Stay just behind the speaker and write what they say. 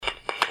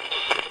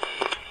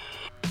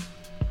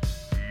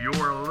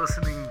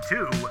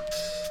to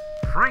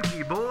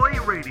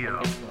FrankieBoi Radio.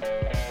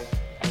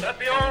 That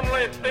the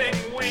only thing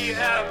we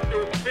have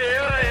to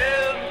fear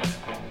is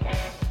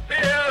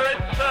fear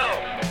itself.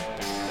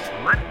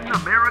 Letting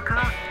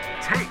America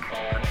take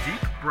a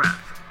deep breath.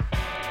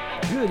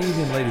 Good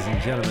evening, ladies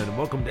and gentlemen, and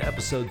welcome to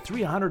episode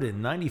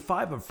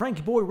 395 of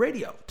FrankieBoi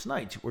Radio.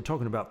 Tonight, we're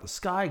talking about the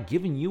sky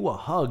giving you a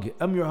hug.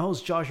 I'm your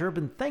host, Josh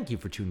Urban. Thank you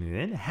for tuning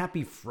in.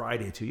 Happy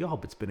Friday to you. I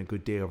hope it's been a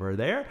good day over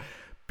there.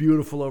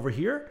 Beautiful over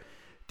here.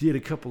 Did a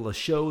couple of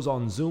shows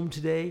on Zoom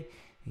today,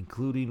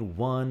 including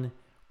one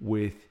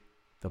with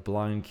the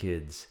blind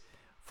kids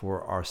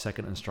for our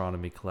second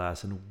astronomy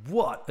class. And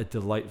what a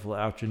delightful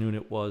afternoon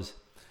it was.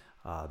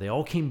 They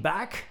all came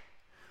back,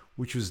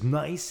 which was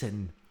nice,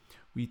 and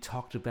we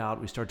started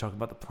talking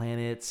about the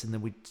planets, and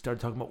then we started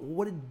talking about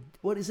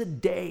what is a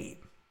day?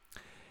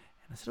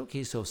 And I said,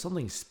 okay, so if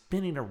something's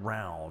spinning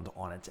around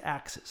on its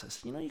axis, I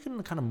said, you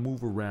can kind of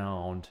move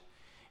around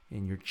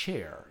in your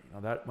chair.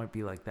 That might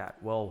be like that.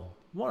 Well,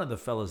 one of the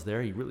fellas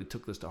there, he really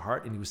took this to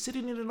heart, and he was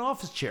sitting in an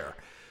office chair.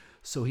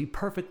 So he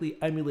perfectly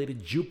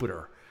emulated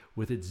Jupiter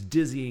with its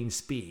dizzying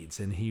speeds,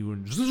 and he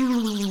went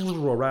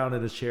around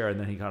in his chair, and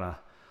then he kind of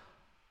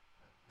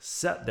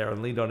sat there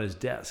and leaned on his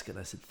desk. And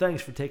I said,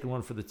 thanks for taking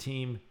one for the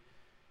team.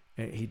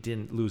 And he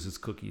didn't lose his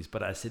cookies,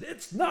 but I said,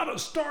 it's not a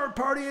star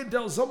party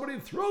until somebody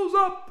throws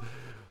up.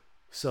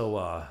 So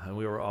and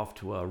we were off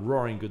to a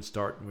roaring good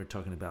start, and we were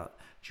talking about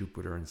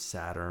Jupiter and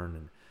Saturn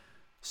and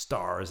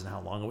stars and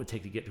how long it would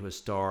take to get to a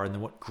star, and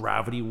then what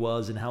gravity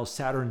was and how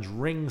Saturn's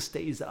ring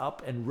stays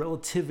up and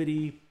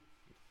relativity.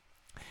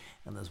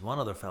 And there's one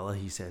other fella,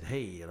 he said,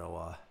 hey,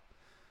 I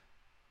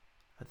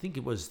think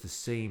it was the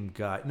same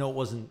guy. No, it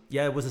wasn't.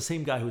 Yeah, it was the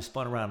same guy who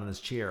spun around in his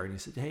chair. And he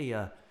said, hey,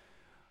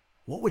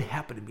 what would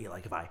happen to me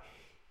like if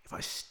I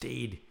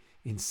stayed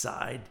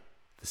inside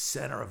the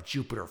center of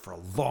Jupiter for a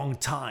long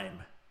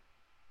time?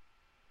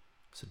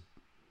 I said,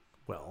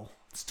 well,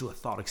 let's do a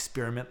thought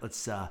experiment.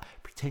 Let's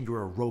pretend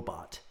you're a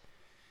robot.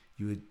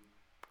 You would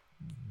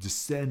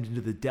descend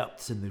into the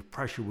depths, and the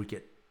pressure would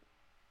get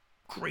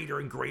greater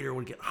and greater,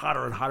 would get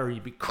hotter and hotter.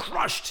 You'd be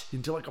crushed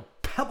into like a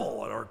pebble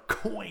or a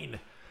coin.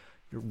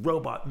 Your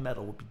robot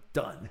metal would be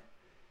done.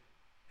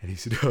 And he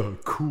said, oh,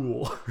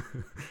 cool.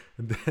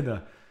 And then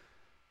a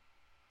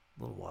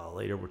little while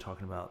later, we're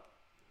talking about,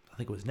 I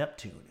think it was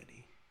Neptune. And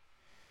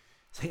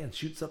his hand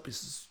shoots up. He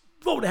says,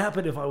 what would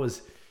happen if I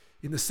was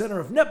in the center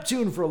of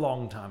Neptune for a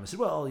long time? I said,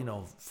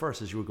 well,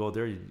 first as you would go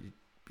there, you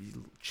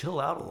chill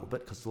out a little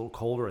bit because it's a little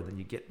colder. And then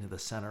you get into the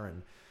center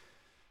and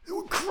it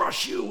would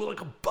crush you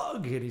like a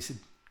bug. And he said,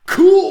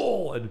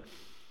 cool. And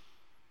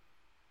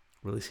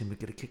really seemed to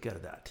get a kick out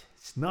of that.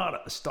 It's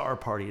not a star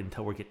party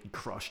until we're getting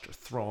crushed or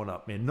thrown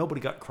up, man. Nobody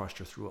got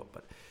crushed or threw up,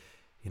 but,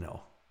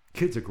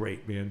 kids are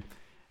great, man.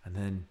 And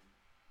then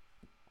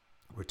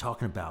we're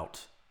talking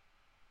about,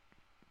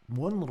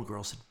 one little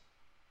girl said,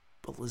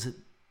 well, is it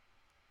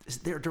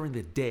there during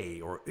the day?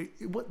 Or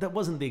that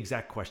wasn't the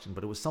exact question,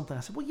 but it was something.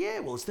 I said,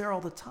 well, it's there all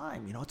the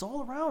time. It's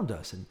all around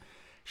us. And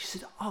she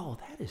said, oh,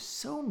 that is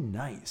so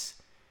nice.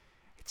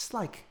 It's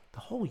like the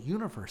whole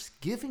universe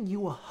giving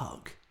you a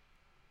hug.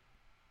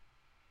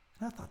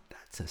 And I thought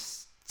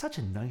that's such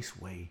a nice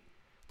way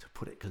to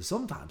put it, because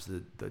sometimes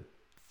the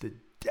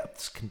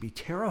depths can be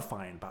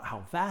terrifying about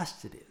how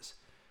vast it is.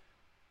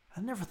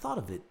 I never thought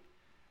of it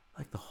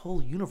like the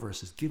whole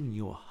universe is giving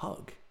you a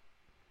hug.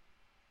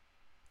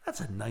 That's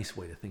a nice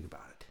way to think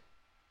about it.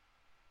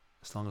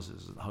 As long as it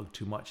doesn't hug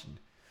too much and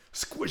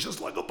squish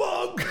us like a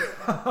bug.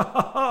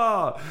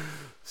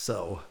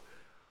 So,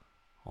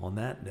 on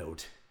that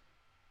note,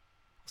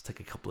 let's take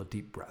a couple of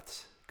deep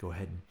breaths. Go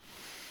ahead and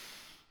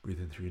breathe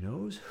in through your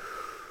nose,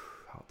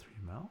 out through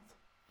your mouth.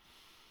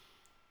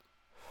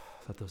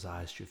 Let those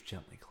eyes drift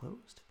gently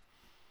closed.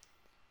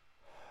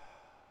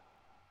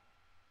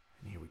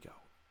 And here we go.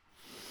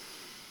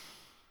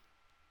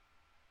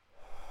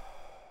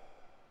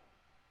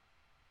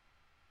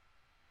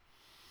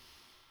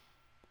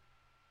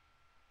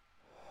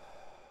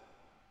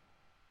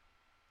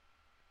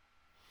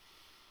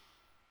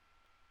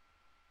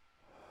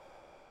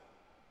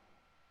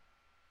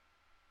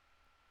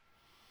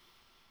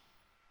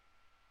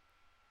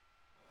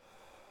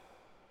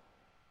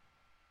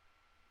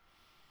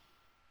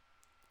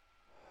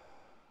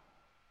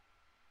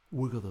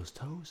 Wiggle those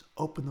toes,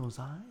 open those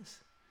eyes,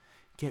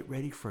 get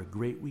ready for a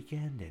great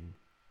weekend, and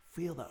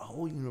feel that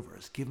whole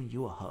universe giving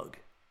you a hug.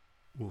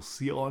 We'll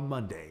see you on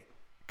Monday.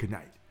 Good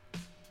night.